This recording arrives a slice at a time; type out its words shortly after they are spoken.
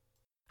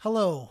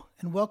Hello,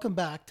 and welcome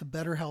back to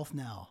Better Health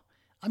Now.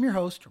 I'm your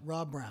host,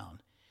 Rob Brown.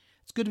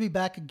 It's good to be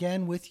back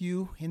again with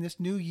you in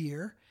this new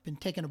year. Been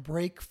taking a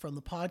break from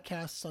the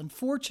podcasts,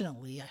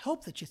 unfortunately. I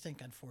hope that you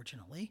think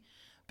unfortunately,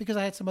 because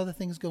I had some other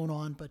things going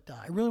on, but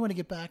I really want to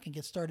get back and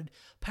get started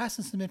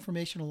passing some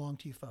information along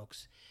to you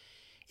folks.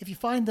 If you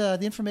find the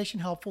information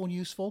helpful and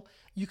useful,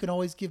 you can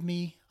always give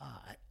me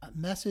a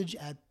message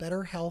at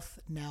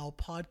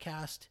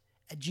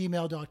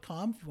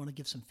betterhealthnowpodcast@gmail.com if you want to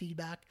give some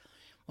feedback,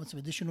 want some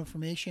additional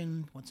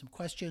information, want some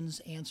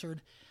questions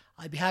answered.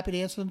 I'd be happy to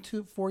answer them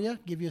for you,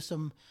 give you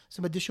some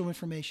additional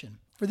information.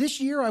 For this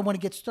year, I want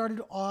to get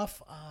started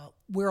off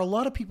where a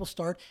lot of people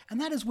start,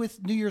 and that is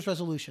with New Year's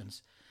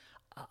resolutions.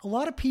 A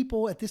lot of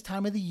people at this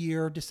time of the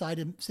year decide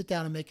to sit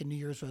down and make a New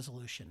Year's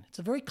resolution. It's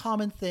a very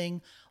common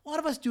thing. A lot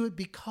of us do it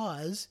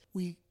because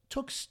we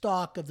took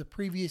stock of the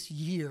previous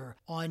year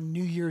on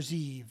New Year's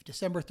Eve,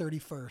 December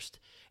 31st.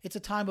 It's a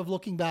time of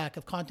looking back,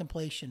 of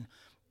contemplation.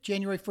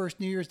 January 1st,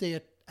 New Year's Day,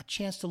 a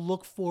chance to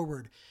look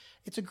forward.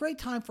 It's a great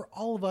time for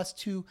all of us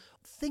to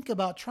think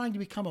about trying to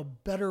become a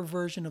better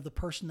version of the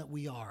person that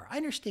we are. I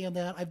understand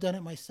that. I've done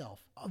it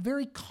myself. A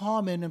very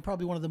common and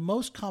probably one of the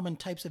most common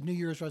types of New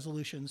Year's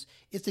resolutions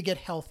is to get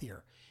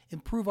healthier,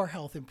 improve our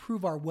health,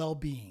 improve our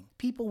well-being.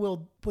 People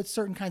will put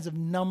certain kinds of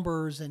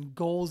numbers and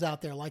goals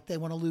out there, like they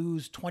want to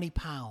lose 20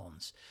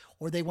 pounds,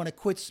 or they want to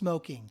quit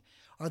smoking,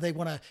 or they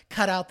want to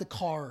cut out the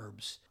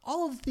carbs.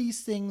 All of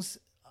these things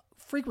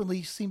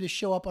frequently seem to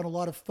show up on a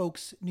lot of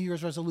folks' New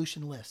Year's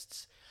resolution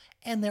lists.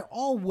 And they're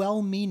all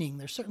well-meaning.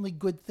 They're certainly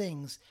good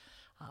things.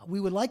 We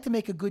would like to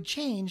make a good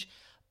change,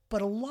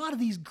 but a lot of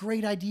these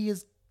great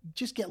ideas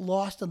just get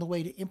lost on the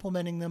way to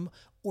implementing them,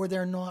 or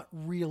they're not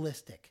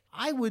realistic.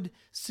 I would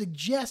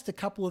suggest a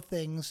couple of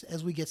things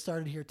as we get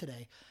started here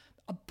today.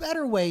 A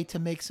better way to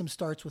make some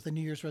starts with a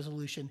New Year's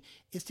resolution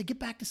is to get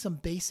back to some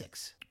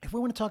basics. If we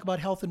want to talk about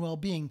health and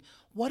well-being,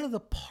 what are the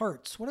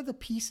parts? What are the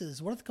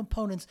pieces? What are the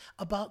components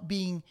about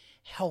being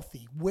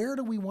healthy? Where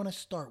do we want to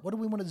start? What do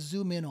we want to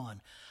zoom in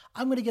on?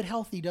 I'm going to get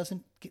healthy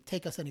doesn't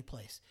take us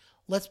anyplace.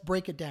 Let's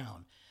break it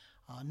down.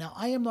 Now,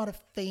 I am not a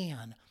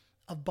fan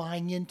of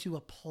buying into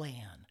a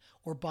plan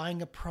or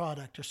buying a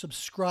product or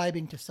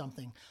subscribing to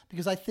something,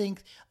 because I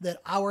think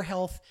that our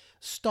health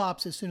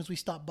stops as soon as we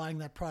stop buying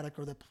that product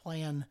or the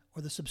plan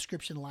or the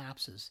subscription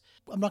lapses.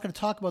 I'm not going to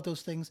talk about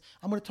those things.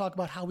 I'm going to talk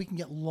about how we can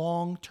get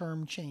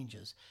long-term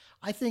changes.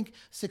 I think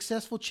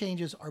successful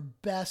changes are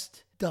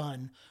best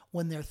done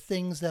when they're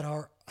things that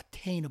are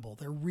attainable,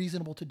 they're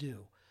reasonable to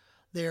do.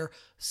 They're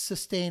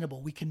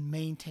sustainable. We can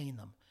maintain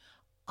them.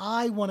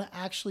 I want to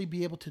actually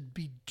be able to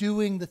be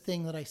doing the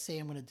thing that I say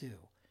I'm going to do.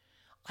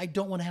 I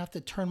don't want to have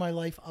to turn my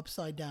life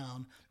upside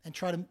down and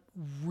try to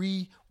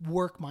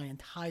rework my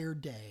entire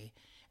day.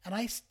 And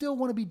I still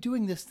want to be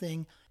doing this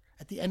thing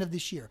at the end of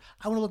this year.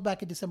 I want to look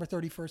back at December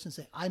 31st and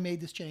say, I made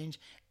this change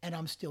and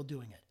I'm still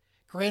doing it.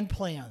 Grand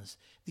plans,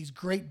 these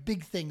great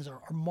big things are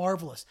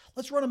marvelous.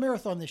 Let's run a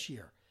marathon this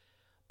year.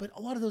 But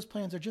a lot of those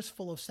plans are just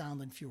full of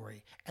sound and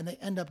fury, and they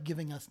end up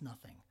giving us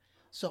nothing.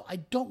 So I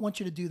don't want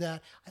you to do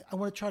that. I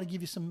want to try to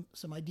give you some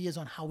ideas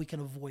on how we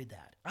can avoid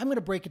that. I'm going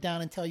to break it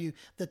down and tell you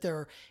that there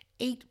are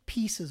 8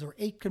 pieces or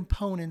 8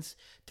 components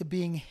to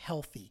being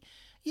healthy.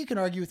 You can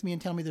argue with me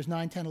and tell me there's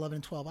 9, 10, 11,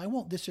 and 12. I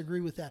won't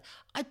disagree with that.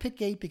 I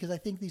pick 8 because I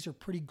think these are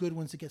pretty good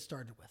ones to get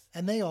started with.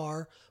 And they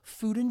are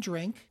food and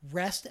drink,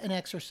 rest and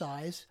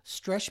exercise,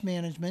 stress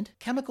management,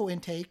 chemical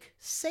intake,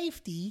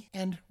 safety,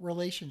 and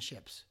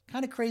relationships.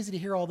 Kind of crazy to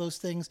hear all those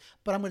things,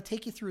 but I'm going to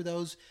take you through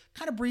those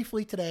kind of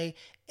briefly today.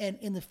 And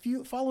in the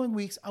following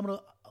weeks, I'm going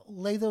to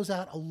lay those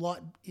out a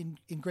lot in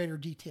greater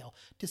detail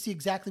to see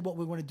exactly what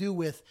we want to do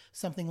with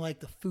something like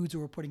the foods that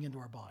we're putting into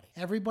our body.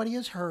 Everybody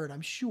has heard,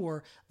 I'm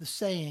sure, the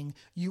saying,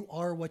 you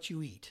are what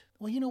you eat.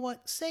 Well, you know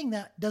what? Saying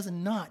that does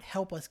not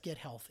help us get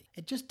healthy.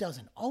 It just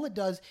doesn't. All it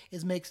does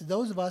is makes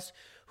those of us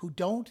who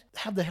don't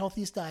have the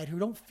healthiest diet, who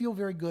don't feel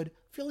very good,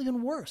 feel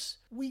even worse.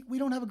 We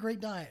don't have a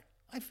great diet.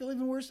 I feel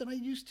even worse than I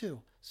used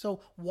to.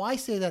 So why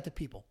say that to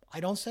people? I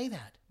don't say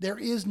that. There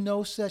is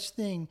no such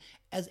thing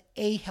as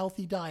a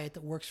healthy diet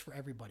that works for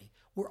everybody.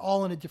 We're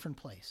all in a different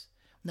place.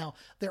 Now,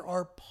 there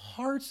are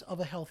parts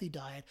of a healthy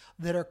diet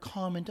that are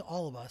common to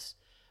all of us,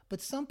 but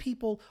some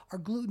people are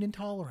gluten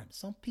intolerant.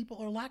 Some people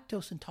are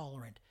lactose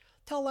intolerant.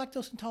 Tell a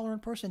lactose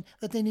intolerant person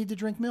that they need to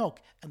drink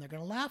milk, and they're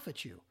going to laugh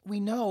at you. We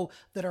know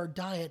that our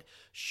diet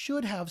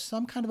should have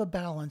some kind of a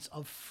balance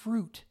of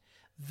fruit,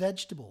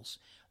 vegetables,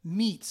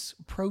 meats,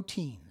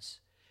 proteins,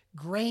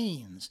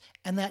 grains,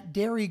 and that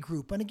dairy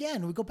group. And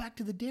again, we go back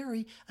to the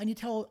dairy, and you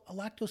tell a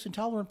lactose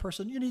intolerant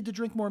person, you need to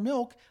drink more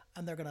milk,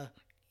 and they're going to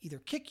either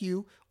kick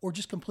you or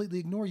just completely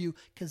ignore you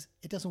because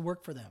it doesn't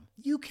work for them.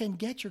 You can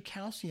get your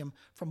calcium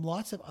from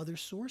lots of other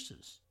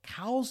sources.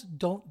 Cows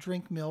don't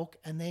drink milk,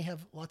 and they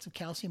have lots of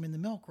calcium in the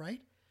milk,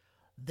 right?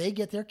 They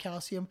get their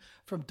calcium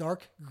from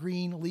dark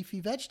green leafy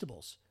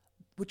vegetables,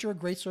 which are a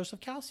great source of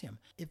calcium.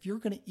 If you're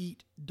going to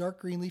eat dark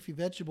green leafy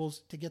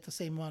vegetables to get the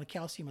same amount of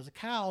calcium as a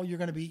cow, you're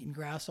going to be eating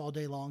grass all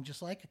day long,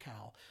 just like a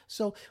cow.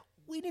 So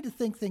we need to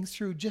think things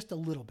through just a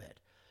little bit.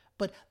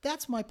 But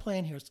that's my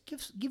plan here, is to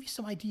give you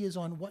some ideas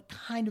on what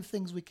kind of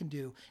things we can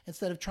do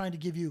instead of trying to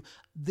give you,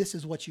 this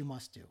is what you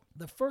must do.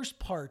 The first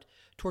part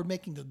toward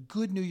making a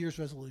good New Year's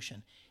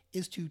resolution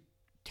is to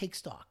take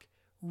stock.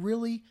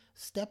 Really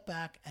step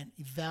back and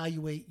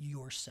evaluate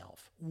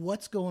yourself.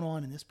 What's going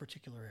on in this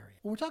particular area?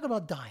 When we're talking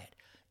about diet,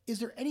 is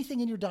there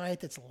anything in your diet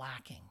that's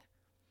lacking?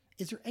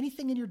 Is there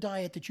anything in your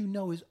diet that you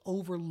know is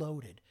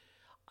overloaded?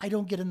 I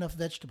don't get enough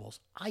vegetables.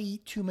 I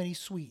eat too many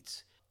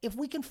sweets. If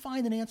we can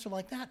find an answer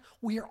like that,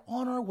 we are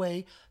on our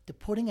way to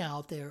putting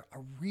out there a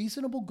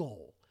reasonable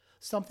goal,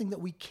 something that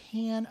we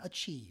can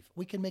achieve.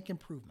 We can make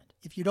improvement.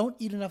 If you don't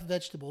eat enough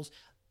vegetables,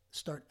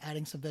 start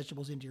adding some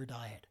vegetables into your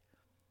diet.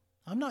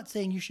 I'm not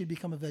saying you should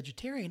become a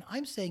vegetarian.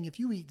 I'm saying if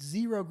you eat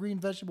 0 green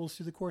vegetables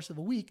through the course of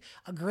a week,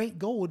 a great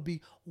goal would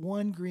be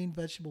 1 green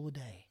vegetable a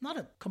day. Not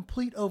a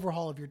complete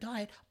overhaul of your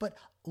diet, but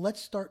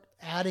let's start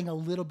adding a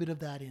little bit of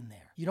that in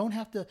there. You don't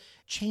have to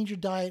change your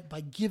diet by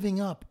giving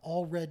up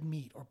all red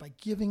meat or by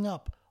giving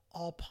up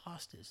all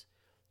pastas.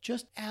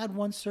 Just add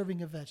 1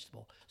 serving of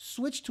vegetable.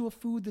 Switch to a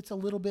food that's a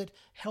little bit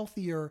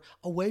healthier,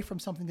 away from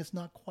something that's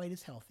not quite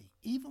as healthy.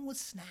 Even with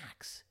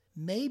snacks.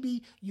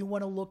 Maybe you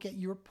want to look at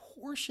your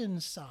portion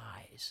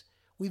size.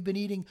 We've been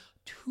eating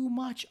too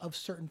much of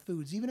certain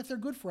foods. Even if they're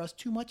good for us,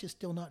 too much is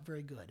still not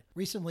very good.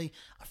 Recently,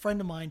 a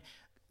friend of mine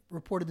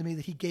reported to me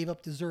that he gave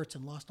up desserts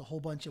and lost a whole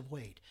bunch of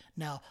weight.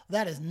 Now,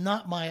 that is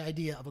not my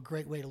idea of a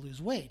great way to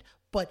lose weight,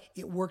 but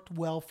it worked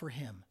well for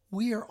him.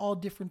 We are all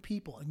different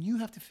people, and you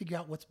have to figure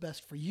out what's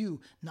best for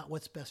you, not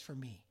what's best for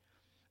me.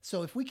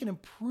 So if we can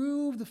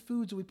improve the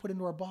foods that we put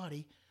into our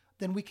body,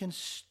 then we can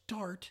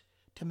start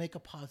to make a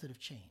positive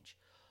change.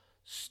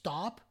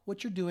 Stop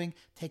what you're doing,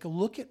 take a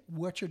look at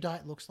what your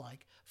diet looks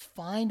like,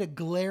 find a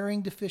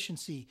glaring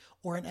deficiency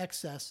or an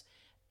excess,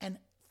 and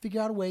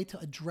figure out a way to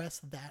address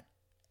that.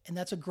 And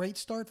that's a great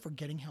start for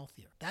getting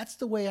healthier. That's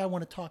the way I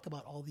want to talk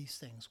about all these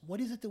things.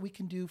 What is it that we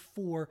can do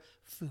for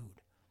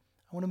food?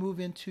 I want to move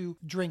into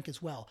drink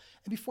as well.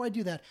 And before I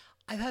do that,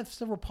 I have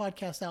several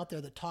podcasts out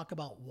there that talk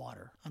about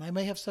water. And I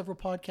may have several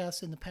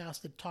podcasts in the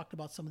past that talked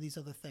about some of these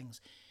other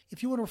things.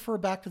 If you want to refer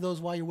back to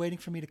those while you're waiting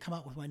for me to come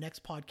out with my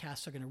next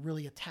podcast, are going to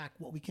really attack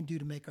what we can do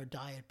to make our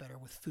diet better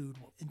with food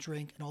and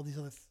drink and all these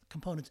other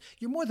components,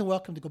 you're more than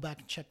welcome to go back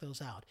and check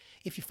those out.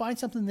 If you find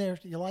something there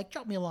you like,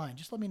 drop me a line.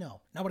 Just let me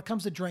know. Now, when it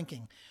comes to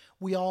drinking,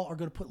 we all are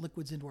going to put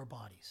liquids into our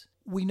bodies.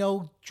 We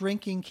know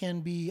drinking can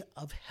be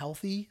of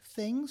healthy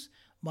things.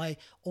 My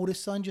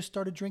oldest son just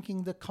started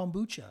drinking the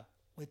kombucha,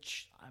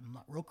 which I'm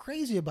not real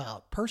crazy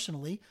about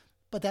personally,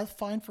 but that's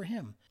fine for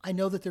him. I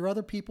know that there are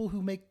other people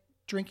who make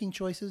drinking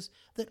choices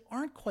that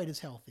aren't quite as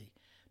healthy.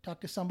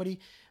 Talk to somebody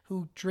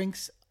who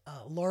drinks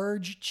a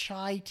large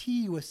chai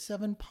tea with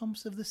 7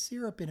 pumps of the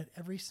syrup in it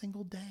every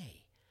single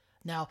day.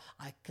 Now,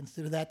 I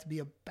consider that to be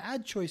a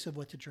bad choice of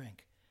what to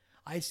drink.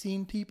 I've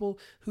seen people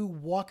who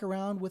walk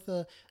around with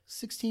a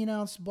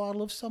 16-ounce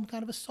bottle of some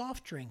kind of a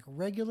soft drink,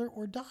 regular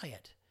or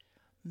diet.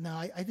 Now,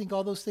 I think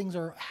all those things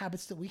are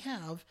habits that we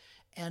have.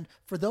 And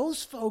for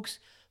those folks,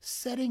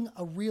 setting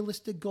a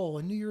realistic goal,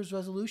 a New Year's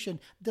resolution,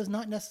 does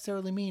not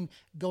necessarily mean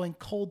going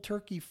cold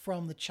turkey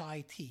from the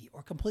chai tea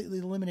or completely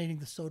eliminating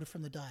the soda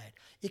from the diet.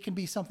 It can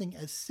be something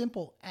as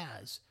simple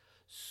as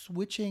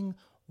switching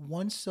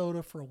 1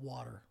 soda for a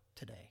water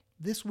today.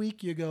 This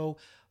week, you go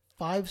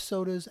 5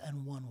 sodas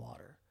and 1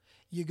 water.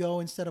 You go,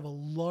 instead of a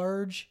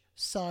large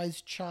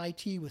size chai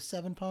tea with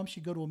 7 pumps,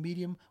 you go to a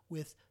medium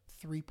with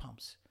 3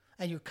 pumps.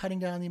 And you're cutting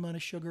down the amount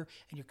of sugar,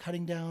 and you're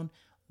cutting down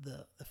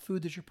the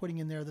food that you're putting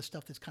in there, the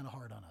stuff that's kind of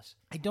hard on us.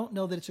 I don't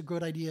know that it's a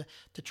good idea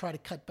to try to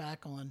cut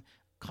back on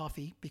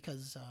coffee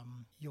because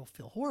you'll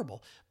feel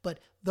horrible.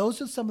 But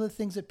those are some of the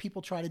things that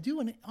people try to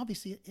do, and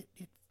obviously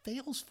it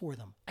fails for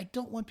them. I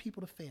don't want people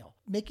to fail.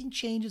 Making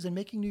changes and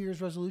making New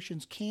Year's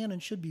resolutions can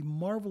and should be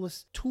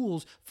marvelous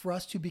tools for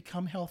us to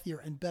become healthier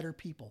and better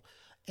people.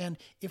 And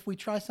if we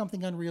try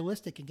something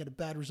unrealistic and get a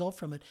bad result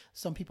from it,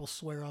 some people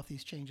swear off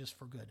these changes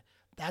for good.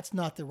 That's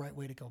not the right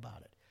way to go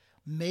about it.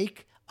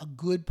 Make a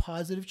good,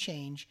 positive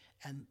change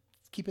and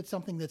keep it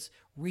something that's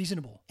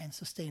reasonable and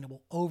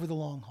sustainable over the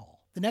long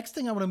haul. The next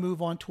thing I want to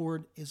move on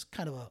toward is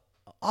kind of a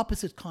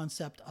opposite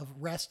concept of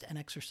rest and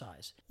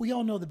exercise. We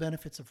all know the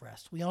benefits of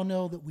rest. We all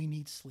know that we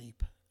need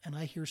sleep. And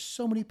I hear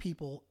so many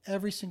people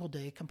every single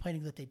day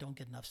complaining that they don't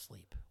get enough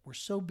sleep. We're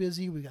so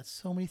busy. We got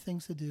so many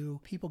things to do.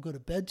 People go to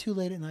bed too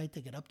late at night.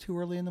 They get up too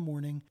early in the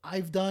morning.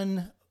 I've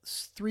done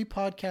 3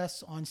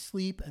 podcasts on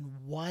sleep and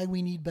why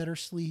we need better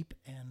sleep.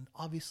 And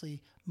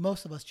obviously,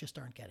 most of us just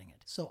aren't getting it.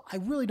 So I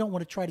really don't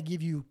want to try to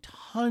give you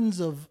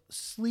tons of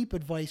sleep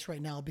advice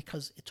right now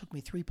because it took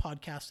me 3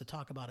 podcasts to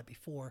talk about it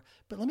before.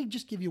 But let me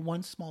just give you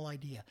one small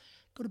idea.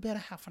 Go to bed a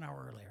half an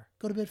hour earlier.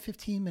 Go to bed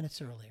 15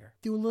 minutes earlier.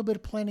 Do a little bit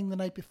of planning the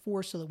night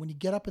before so that when you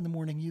get up in the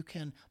morning, you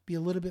can be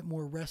a little bit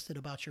more rested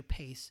about your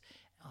pace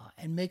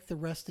and make the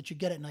rest that you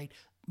get at night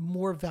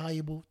more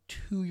valuable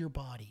to your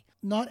body.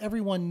 Not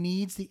everyone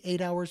needs the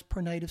 8 hours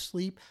per night of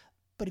sleep,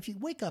 but if you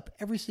wake up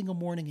every single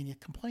morning and you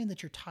complain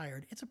that you're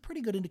tired, it's a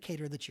pretty good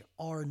indicator that you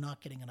are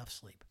not getting enough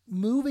sleep.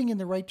 Moving in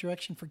the right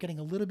direction for getting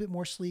a little bit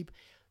more sleep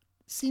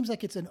Seems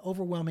like it's an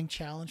overwhelming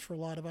challenge for a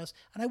lot of us.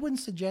 And I wouldn't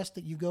suggest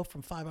that you go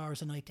from 5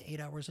 hours a night to 8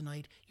 hours a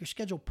night. Your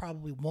schedule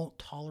probably won't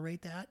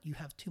tolerate that. You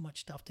have too much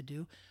stuff to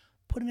do.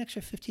 Put an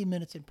extra 15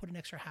 minutes in, put an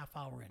extra half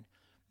hour in.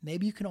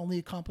 Maybe you can only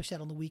accomplish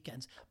that on the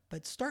weekends,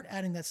 but start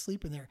adding that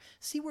sleep in there.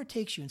 See where it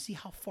takes you and see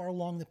how far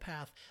along the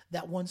path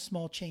that one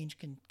small change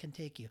can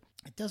take you.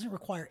 It doesn't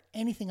require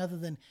anything other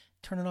than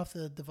turning off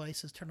the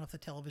devices, turn off the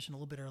television a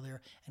little bit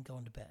earlier, and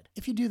going to bed.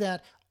 If you do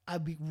that,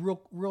 I'd be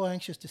real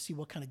anxious to see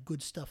what kind of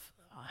good stuff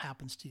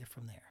happens to you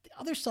from there. The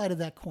other side of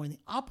that coin, the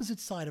opposite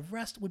side of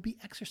rest, would be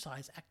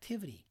exercise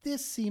activity.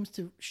 This seems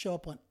to show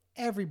up on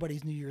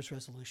everybody's New Year's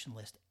resolution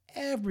list.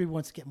 Everyone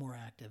wants to get more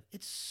active.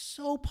 It's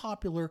so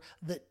popular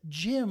that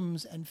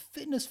gyms and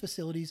fitness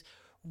facilities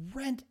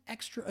rent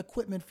extra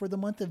equipment for the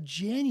month of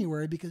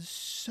January because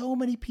so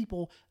many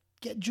people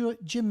get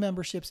gym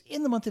memberships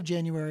in the month of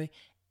January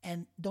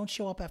and don't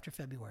show up after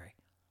February.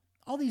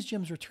 All these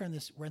gyms return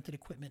this rented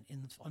equipment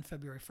on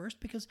February 1st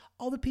because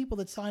all the people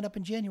that signed up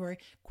in January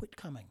quit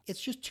coming.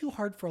 It's just too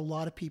hard for a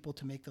lot of people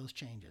to make those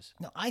changes.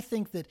 Now, I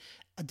think that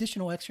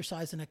additional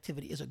exercise and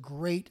activity is a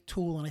great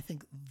tool, and I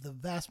think the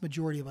vast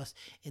majority of us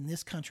in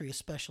this country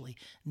especially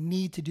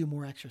need to do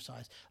more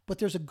exercise. But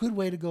there's a good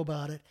way to go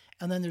about it,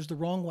 and then there's the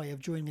wrong way of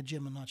joining a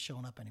gym and not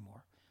showing up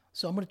anymore.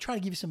 So I'm going to try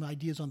to give you some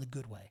ideas on the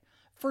good way.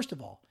 First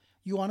of all,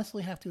 you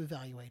honestly have to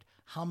evaluate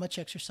how much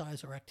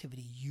exercise or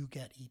activity you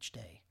get each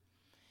day.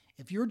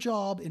 If your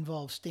job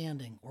involves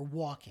standing or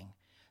walking,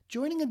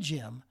 joining a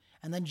gym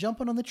and then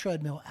jumping on the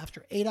treadmill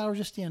after 8 hours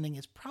of standing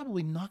is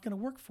probably not going to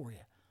work for you.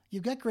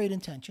 You've got great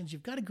intentions.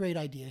 You've got a great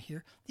idea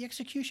here. The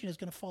execution is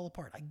going to fall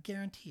apart. I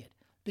guarantee it.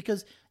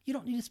 Because you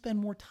don't need to spend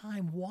more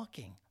time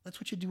walking. That's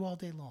what you do all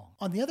day long.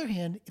 On the other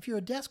hand, if you're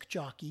a desk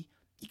jockey,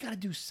 you got to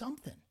do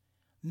something.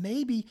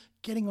 Maybe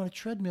getting on a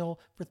treadmill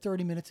for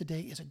 30 minutes a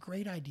day is a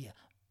great idea.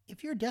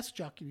 If you're a desk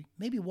jockey,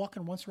 maybe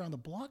walking once around the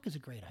block is a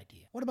great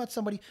idea. What about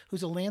somebody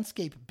who's a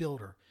landscape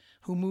builder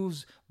who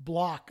moves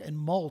block and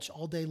mulch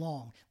all day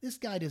long? This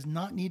guy does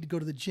not need to go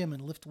to the gym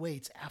and lift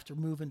weights after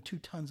moving 2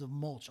 tons of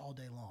mulch all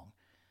day long.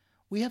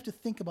 We have to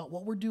think about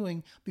what we're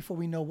doing before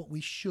we know what we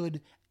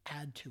should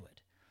add to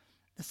it.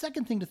 The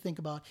second thing to think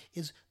about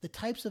is the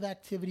types of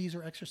activities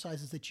or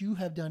exercises that you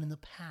have done in the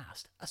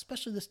past,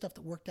 especially the stuff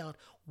that worked out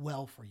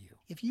well for you.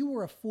 If you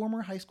were a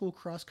former high school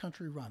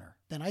cross-country runner,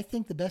 then I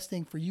think the best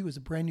thing for you is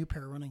a brand new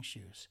pair of running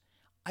shoes.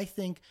 I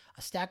think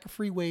a stack of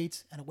free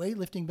weights and a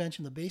weightlifting bench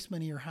in the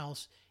basement of your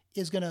house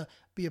is going to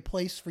be a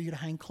place for you to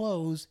hang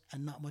clothes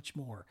and not much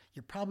more.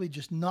 You're probably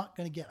just not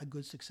going to get a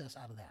good success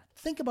out of that.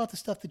 Think about the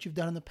stuff that you've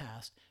done in the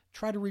past.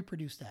 Try to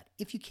reproduce that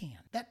if you can.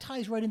 That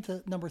ties right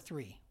into number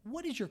 3.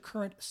 What is your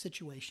current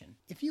situation?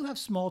 If you have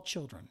small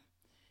children,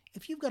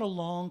 if you've got a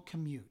long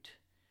commute,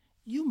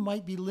 you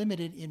might be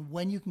limited in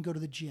when you can go to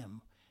the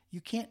gym. You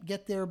can't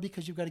get there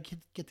because you've got to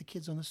get the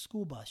kids on the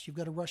school bus. You've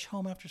got to rush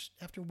home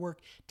after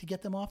work to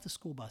get them off the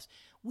school bus.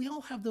 We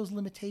all have those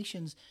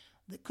limitations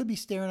that could be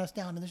staring us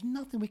down, and there's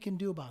nothing we can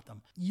do about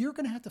them. You're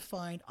going to have to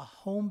find a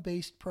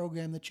home-based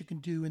program that you can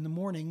do in the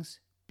mornings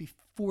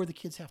before the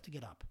kids have to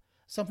get up.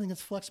 Something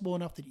that's flexible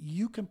enough that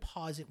you can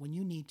pause it when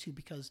you need to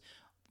because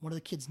one of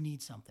the kids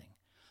needs something.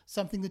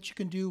 Something that you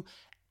can do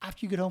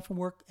after you get home from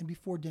work and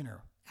before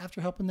dinner,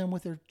 after helping them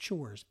with their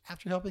chores,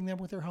 after helping them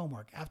with their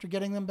homework, after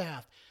getting them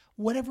bath.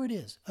 Whatever it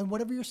is, and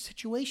whatever your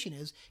situation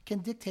is, can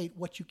dictate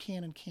what you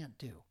can and can't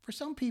do. For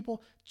some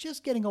people,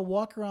 just getting a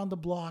walk around the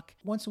block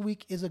once a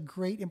week is a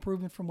great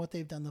improvement from what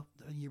they've done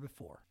the year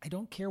before. I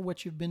don't care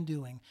what you've been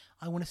doing.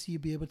 I want to see you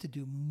be able to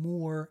do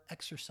more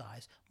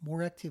exercise,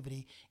 more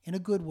activity in a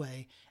good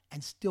way,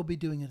 and still be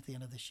doing it at the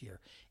end of this year.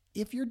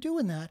 If you're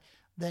doing that,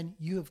 then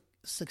you have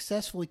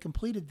successfully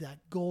completed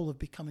that goal of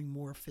becoming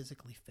more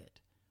physically fit.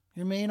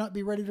 You may not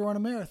be ready to run a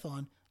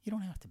marathon. You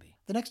don't have to be.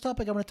 The next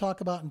topic I'm going to talk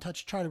about and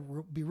try to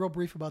be real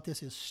brief about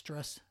this is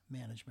stress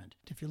management.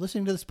 If you're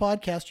listening to this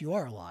podcast, you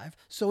are alive.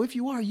 So if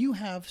you are, you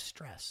have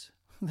stress.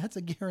 That's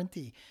a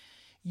guarantee.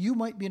 You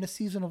might be in a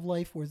season of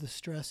life where the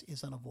stress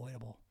is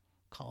unavoidable.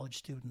 College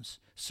students,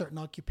 certain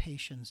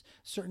occupations,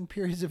 certain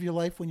periods of your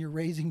life when you're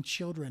raising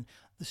children,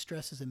 the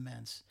stress is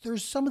immense.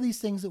 There's some of these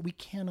things that we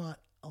cannot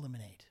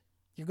eliminate.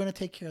 You're going to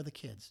take care of the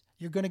kids.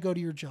 You're going to go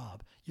to your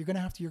job. You're going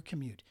to have to your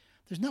commute.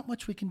 There's not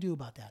much we can do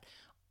about that.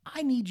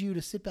 I need you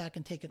to sit back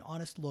and take an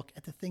honest look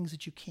at the things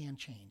that you can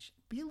change.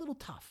 Be a little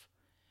tough.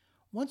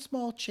 One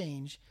small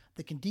change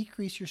that can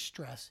decrease your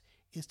stress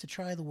is to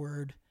try the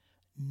word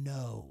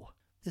no.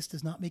 This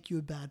does not make you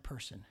a bad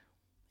person.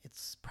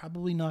 It's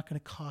probably not going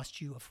to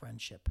cost you a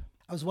friendship.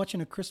 I was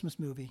watching a Christmas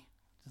movie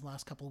the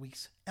last couple of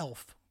weeks,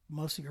 Elf.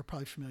 Most of you are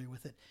probably familiar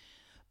with it.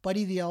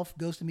 Buddy the elf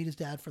goes to meet his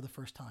dad for the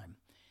first time.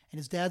 And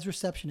his dad's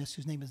receptionist,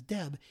 whose name is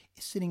Deb,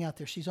 is sitting out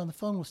there. She's on the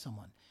phone with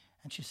someone.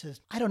 And she says,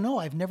 I don't know,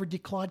 I've never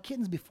declawed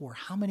kittens before.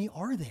 How many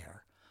are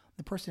there?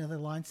 The person on the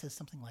other line says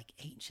something like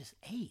 8. And she says,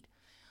 8?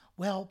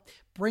 Well,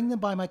 bring them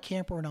by my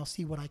camper and I'll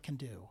see what I can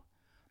do.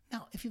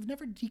 Now, if you've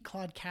never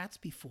declawed cats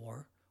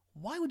before,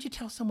 why would you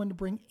tell someone to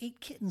bring 8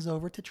 kittens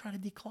over to try to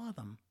declaw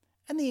them?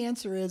 And the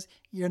answer is,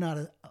 you're not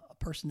a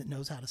person that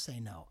knows how to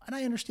say no. And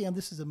I understand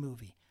this is a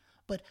movie.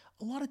 But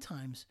a lot of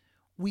times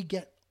we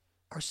get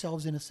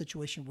ourselves in a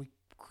situation where we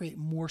create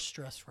more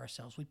stress for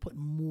ourselves. We put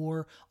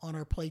more on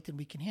our plate than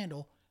we can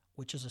handle,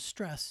 which is a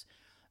stress,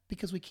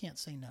 because we can't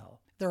say no.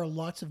 There are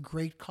lots of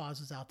great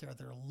causes out there.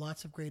 There are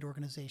lots of great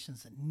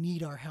organizations that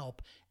need our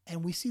help.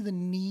 And we see the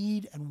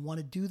need and want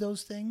to do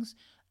those things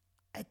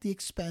at the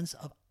expense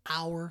of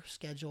our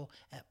schedule,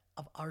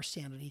 of our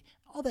sanity.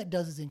 All that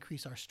does is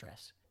increase our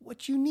stress.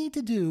 What you need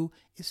to do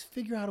is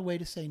figure out a way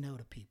to say no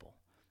to people.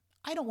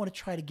 I don't want to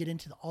try to get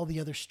into all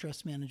the other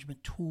stress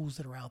management tools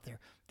that are out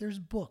there. There's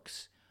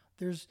books.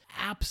 There's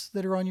apps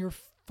that are on your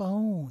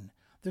phone.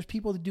 There's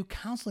people that do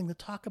counseling that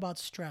talk about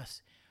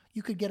stress.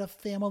 You could get a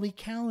family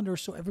calendar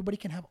so everybody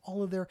can have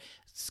all of their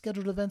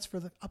scheduled events for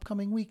the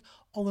upcoming week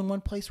all in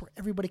one place where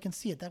everybody can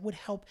see it. That would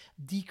help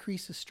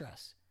decrease the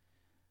stress.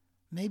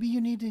 Maybe you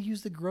need to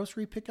use the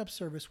grocery pickup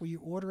service where you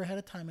order ahead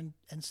of time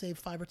and save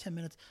 5 or 10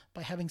 minutes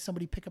by having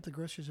somebody pick up the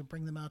groceries and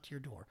bring them out to your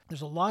door.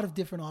 There's a lot of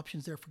different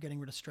options there for getting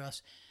rid of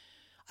stress.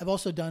 I've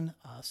also done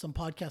some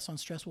podcasts on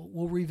stress.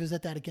 We'll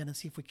revisit that again and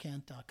see if we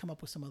can't come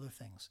up with some other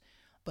things.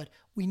 But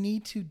we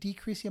need to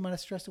decrease the amount of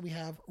stress that we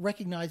have,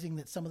 recognizing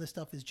that some of this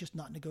stuff is just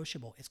not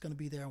negotiable. It's going to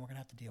be there and we're going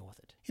to have to deal with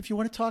it. If you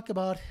want to talk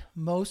about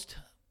most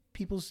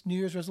people's New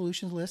Year's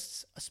resolution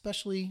lists,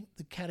 especially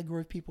the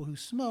category of people who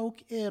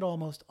smoke, it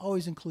almost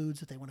always includes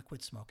that they want to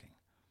quit smoking.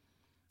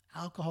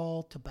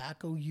 Alcohol,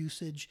 tobacco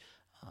usage,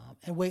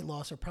 and weight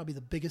loss are probably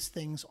the biggest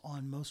things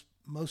on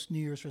most New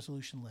Year's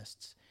resolution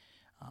lists.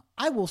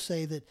 I will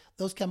say that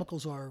those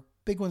chemicals are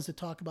big ones to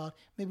talk about.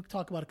 Maybe we can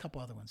talk about a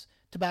couple other ones.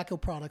 Tobacco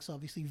products,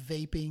 obviously,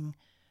 vaping,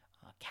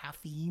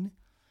 caffeine,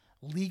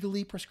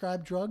 legally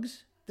prescribed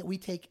drugs that we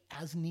take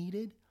as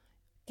needed,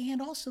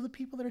 and also the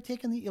people that are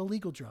taking the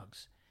illegal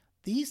drugs.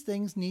 These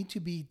things need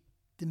to be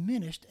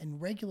diminished and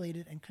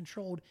regulated and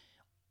controlled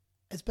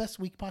as best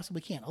we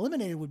possibly can.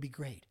 Eliminated would be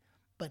great,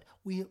 but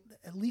we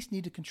at least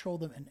need to control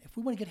them. And if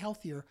we want to get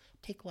healthier,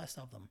 take less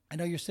of them. I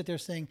know you're sitting there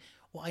saying,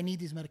 well, I need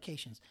these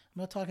medications.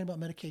 I'm not talking about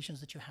medications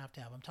that you have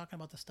to have. I'm talking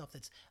about the stuff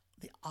that's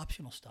the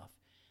optional stuff.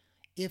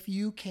 If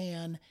you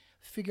can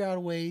figure out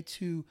a way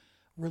to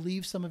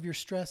relieve some of your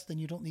stress, then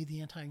you don't need the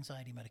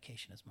anti-anxiety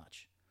medication as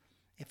much.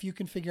 If you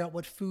can figure out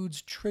what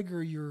foods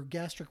trigger your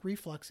gastric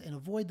reflux and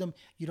avoid them,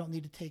 you don't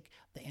need to take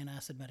the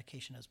antacid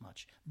medication as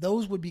much.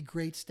 Those would be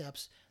great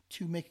steps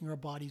to making our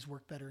bodies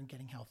work better and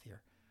getting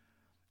healthier.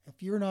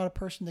 If you're not a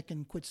person that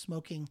can quit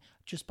smoking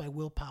just by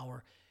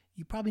willpower,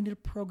 you probably need a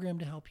program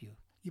to help you.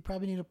 You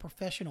probably need a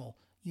professional.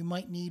 You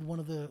might need one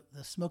of the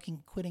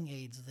smoking quitting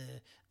aids,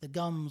 the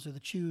gums or the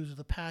chews or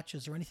the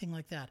patches or anything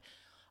like that.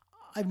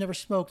 I've never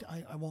smoked.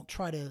 I won't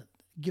try to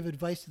give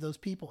advice to those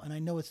people. And I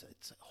know it's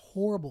a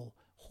horrible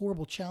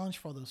challenge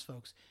for all those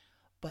folks.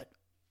 But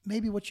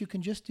maybe what you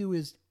can just do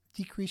is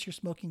decrease your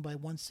smoking by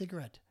 1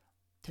 cigarette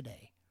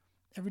today.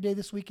 Every day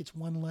this week, it's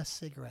 1 less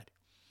cigarette.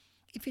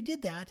 If you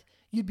did that,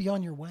 you'd be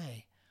on your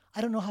way. I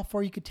don't know how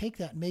far you could take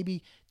that.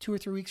 Maybe 2 or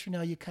 3 weeks from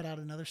now, you cut out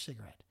another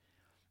cigarette.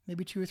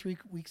 Maybe 2 or 3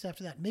 weeks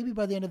after that. Maybe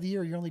by the end of the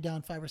year, you're only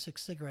down 5 or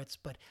 6 cigarettes,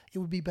 but it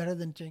would be better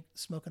than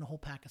smoking a whole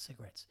pack of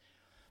cigarettes.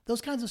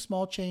 Those kinds of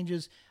small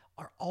changes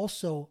are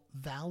also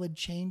valid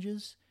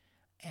changes,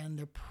 and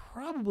they're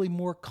probably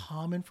more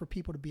common for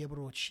people to be able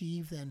to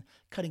achieve than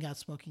cutting out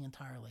smoking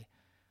entirely.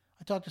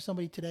 I talked to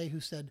somebody today who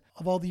said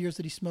of all the years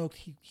that he smoked,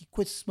 he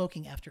quit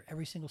smoking after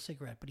every single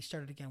cigarette, but he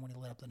started again when he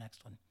lit up the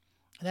next one.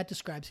 And that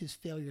describes his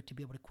failure to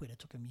be able to quit. It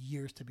took him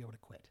years to be able to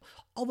quit.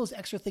 All those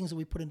extra things that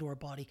we put into our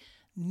body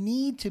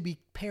need to be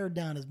pared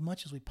down as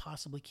much as we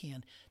possibly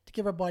can to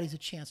give our bodies a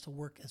chance to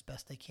work as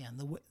best they can,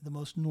 the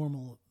most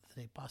normal that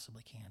they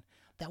possibly can.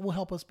 That will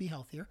help us be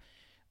healthier.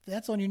 If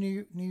that's on your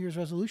New Year's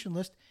resolution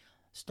list,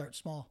 start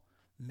small.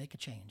 Make a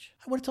change.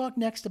 I want to talk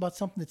next about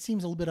something that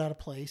seems a little bit out of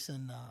place,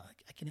 and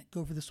I can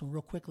go over this one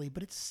real quickly,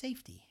 but it's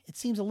safety. It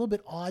seems a little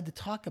bit odd to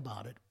talk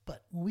about it,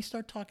 but when we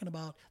start talking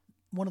about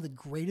one of the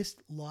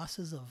greatest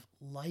losses of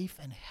life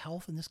and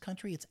health in this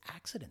country, it's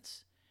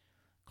accidents.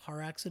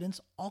 Car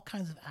accidents, all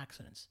kinds of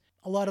accidents.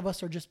 A lot of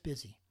us are just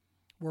busy.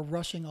 We're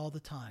rushing all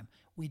the time.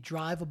 We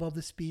drive above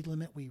the speed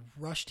limit. We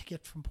rush to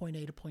get from point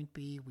A to point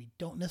B. We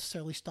don't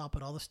necessarily stop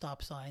at all the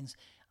stop signs.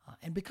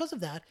 And because of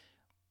that,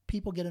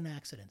 people get in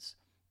accidents.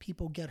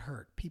 People get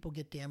hurt. People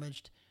get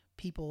damaged.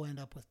 People end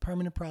up with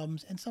permanent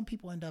problems. And some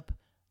people end up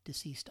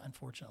deceased,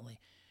 unfortunately.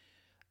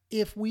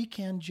 If we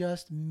can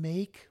just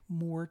make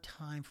more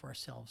time for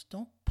ourselves,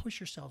 don't push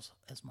yourselves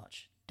as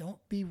much. Don't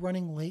be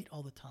running late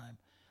all the time.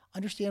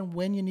 Understand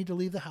when you need to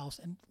leave the house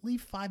and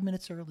leave 5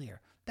 minutes earlier.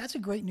 That's a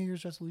great New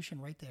Year's resolution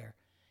right there.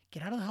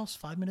 Get out of the house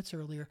 5 minutes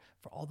earlier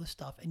for all this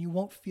stuff, and you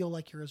won't feel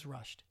like you're as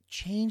rushed.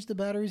 Change the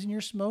batteries in your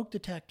smoke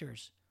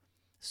detectors.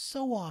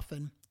 So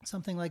often,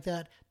 something like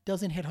that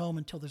doesn't hit home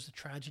until there's a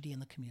tragedy in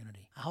the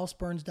community. A house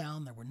burns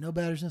down, there were no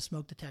batteries in the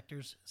smoke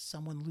detectors,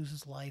 someone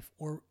loses life,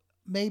 or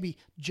maybe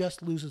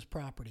just loses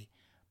property.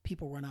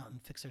 People run out and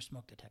fix their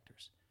smoke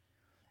detectors.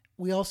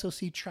 We also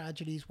see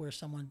tragedies where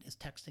someone is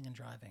texting and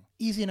driving.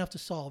 Easy enough to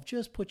solve.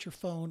 Just put your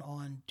phone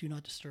on Do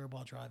Not Disturb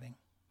while driving.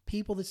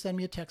 People that send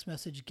me a text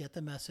message get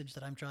the message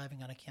that I'm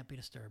driving and I can't be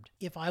disturbed.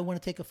 If I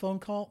want to take a phone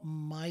call,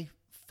 my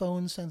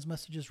phone sends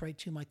messages right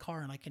to my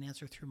car and I can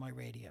answer through my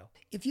radio.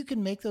 If you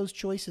can make those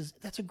choices,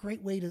 that's a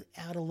great way to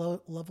add a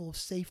level of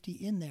safety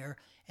in there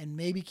and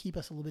maybe keep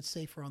us a little bit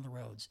safer on the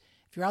roads.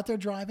 If you're out there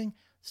driving,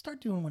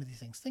 start doing one of these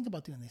things. Think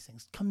about doing these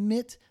things.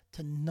 Commit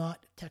to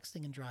not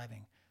texting and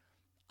driving.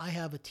 I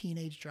have a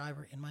teenage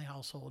driver in my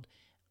household.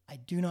 I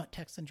do not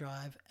text and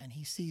drive, and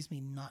he sees me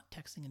not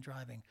texting and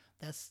driving.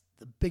 That's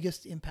the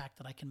biggest impact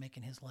that I can make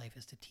in his life,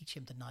 is to teach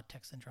him to not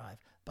text and drive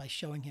by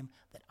showing him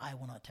that I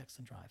will not text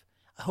and drive.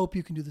 I hope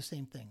you can do the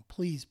same thing.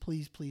 Please,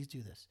 please, please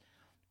do this.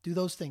 Do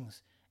those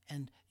things,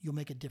 and you'll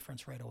make a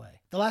difference right away.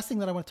 The last thing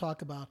that I want to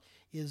talk about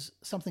is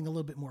something a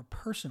little bit more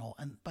personal,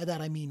 and by that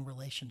I mean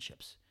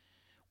relationships.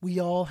 We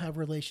all have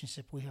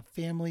relationships. We have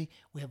family,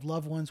 we have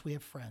loved ones, we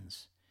have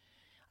friends.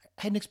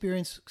 I had an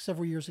experience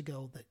several years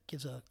ago that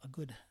gives a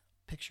good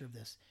picture of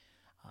this.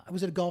 I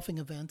was at a golfing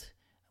event.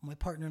 My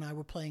partner and I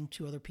were playing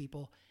two other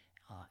people,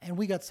 and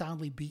we got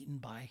soundly beaten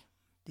by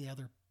the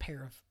other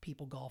pair of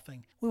people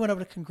golfing. We went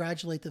over to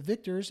congratulate the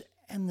victors,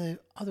 and the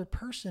other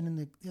person in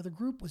the other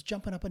group was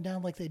jumping up and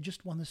down like they had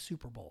just won the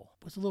Super Bowl.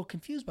 I was a little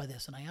confused by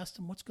this, and I asked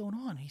him, what's going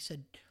on? He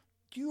said,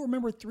 do you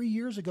remember 3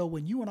 years ago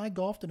when you and I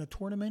golfed in a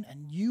tournament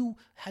and you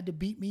had to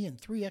beat me in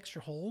 3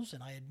 extra holes?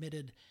 And I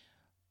admitted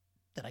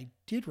that I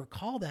did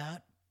recall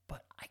that,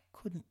 but I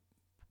couldn't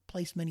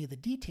place many of the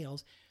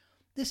details.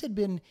 This had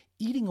been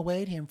eating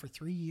away at him for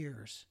 3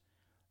 years.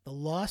 The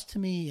loss to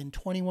me in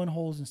 21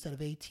 holes instead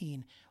of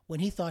 18 when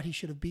he thought he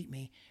should have beat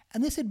me.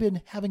 And this had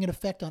been having an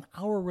effect on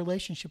our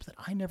relationship that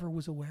I never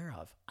was aware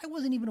of. I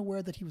wasn't even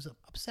aware that he was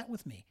upset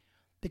with me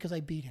because I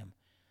beat him.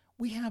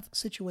 We have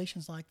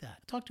situations like that.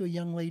 I talked to a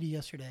young lady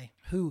yesterday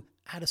who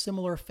had a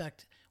similar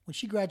effect. When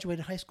she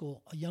graduated high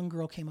school, a young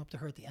girl came up to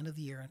her at the end of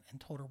the year and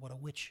told her what a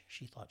witch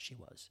she thought she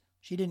was.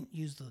 She didn't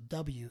use the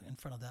W in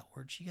front of that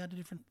word. She had a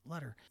different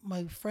letter.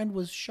 My friend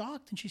was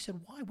shocked, and she said,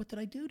 why? What did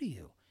I do to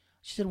you?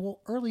 She said,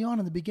 well, early on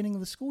in the beginning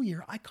of the school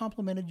year, I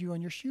complimented you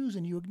on your shoes,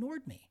 and you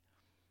ignored me.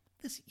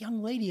 This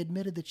young lady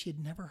admitted that she had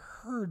never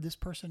heard this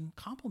person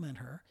compliment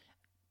her,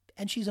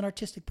 and she's an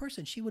artistic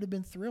person. She would have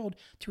been thrilled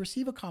to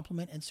receive a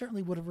compliment and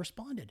certainly would have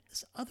responded.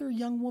 This other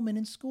young woman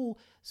in school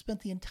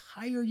spent the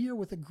entire year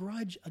with a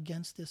grudge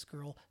against this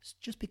girl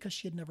just because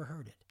she had never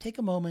heard it. Take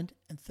a moment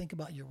and think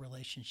about your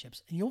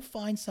relationships, and you'll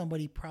find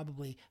somebody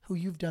probably who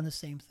you've done the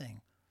same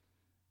thing.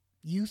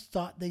 You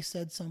thought they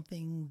said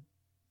something.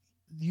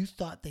 You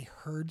thought they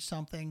heard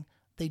something.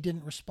 They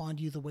didn't respond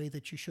to you the way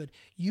that you should.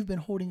 You've been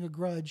holding a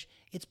grudge.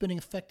 It's been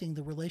affecting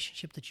the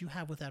relationship that you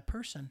have with that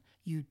person.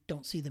 You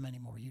don't see them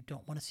anymore. You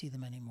don't want to see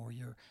them anymore.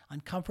 You're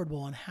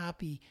uncomfortable,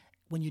 unhappy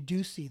when you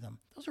do see them.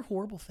 Those are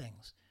horrible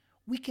things.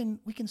 We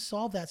can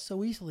solve that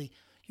so easily.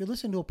 You're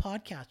listening to a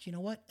podcast. You know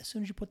what? As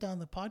soon as you put down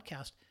the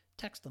podcast,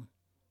 text them.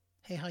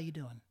 Hey, how you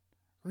doing?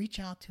 Reach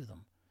out to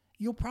them.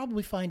 You'll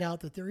probably find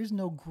out that there is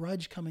no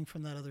grudge coming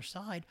from that other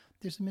side.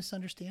 There's a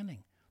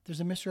misunderstanding. There's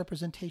a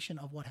misrepresentation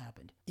of what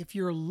happened. If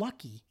you're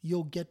lucky,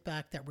 you'll get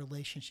back that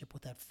relationship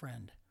with that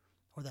friend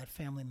or that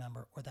family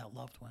member or that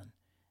loved one.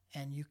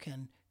 And you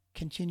can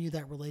continue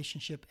that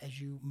relationship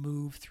as you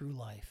move through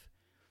life.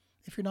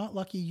 If you're not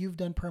lucky, you've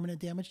done permanent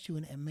damage to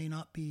it and may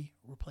not be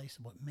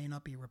replaceable. It may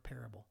not be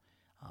repairable.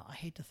 I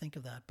hate to think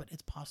of that, but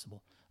it's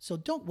possible. So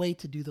don't wait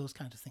to do those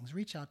kinds of things.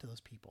 Reach out to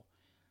those people.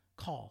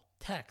 Call,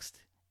 text,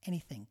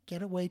 anything.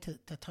 Get a way to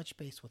touch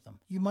base with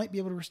them. You might be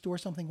able to restore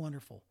something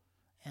wonderful,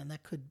 and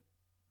that could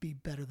be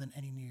better than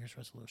any New Year's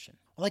resolution.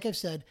 Like I've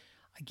said,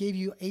 I gave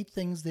you 8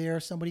 things there.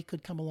 Somebody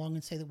could come along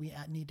and say that we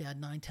need to add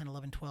 9, 10,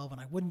 11, 12,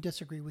 and I wouldn't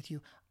disagree with you.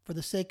 For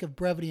the sake of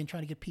brevity and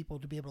trying to get people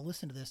to be able to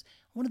listen to this,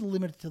 I wanted to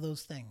limit it to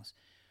those things.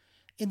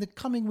 In the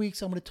coming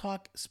weeks, I'm going to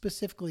talk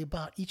specifically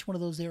about each one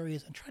of those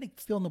areas and try to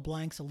fill in the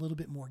blanks a little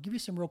bit more, give you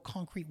some real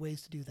concrete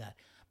ways to do that.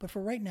 But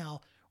for right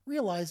now,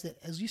 realize that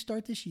as you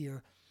start this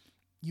year,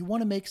 you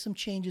want to make some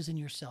changes in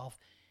yourself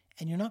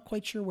and you're not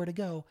quite sure where to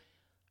go.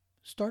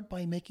 Start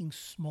by making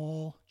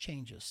small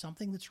changes,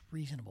 something that's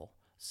reasonable,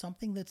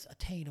 something that's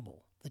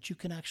attainable, that you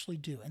can actually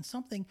do, and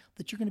something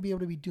that you're going to be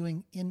able to be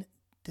doing in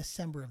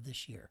December of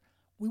this year.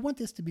 We want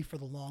this to be for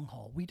the long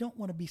haul. We don't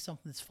want to be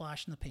something that's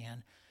flash in the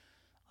pan,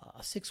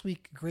 a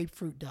 6-week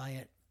grapefruit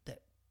diet that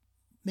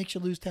makes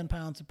you lose 10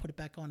 pounds and put it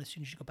back on as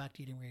soon as you go back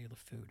to eating regular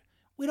food.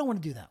 We don't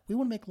want to do that. We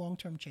want to make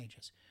long-term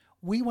changes.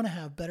 We want to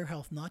have better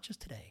health, not just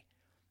today,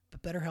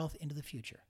 but better health into the future.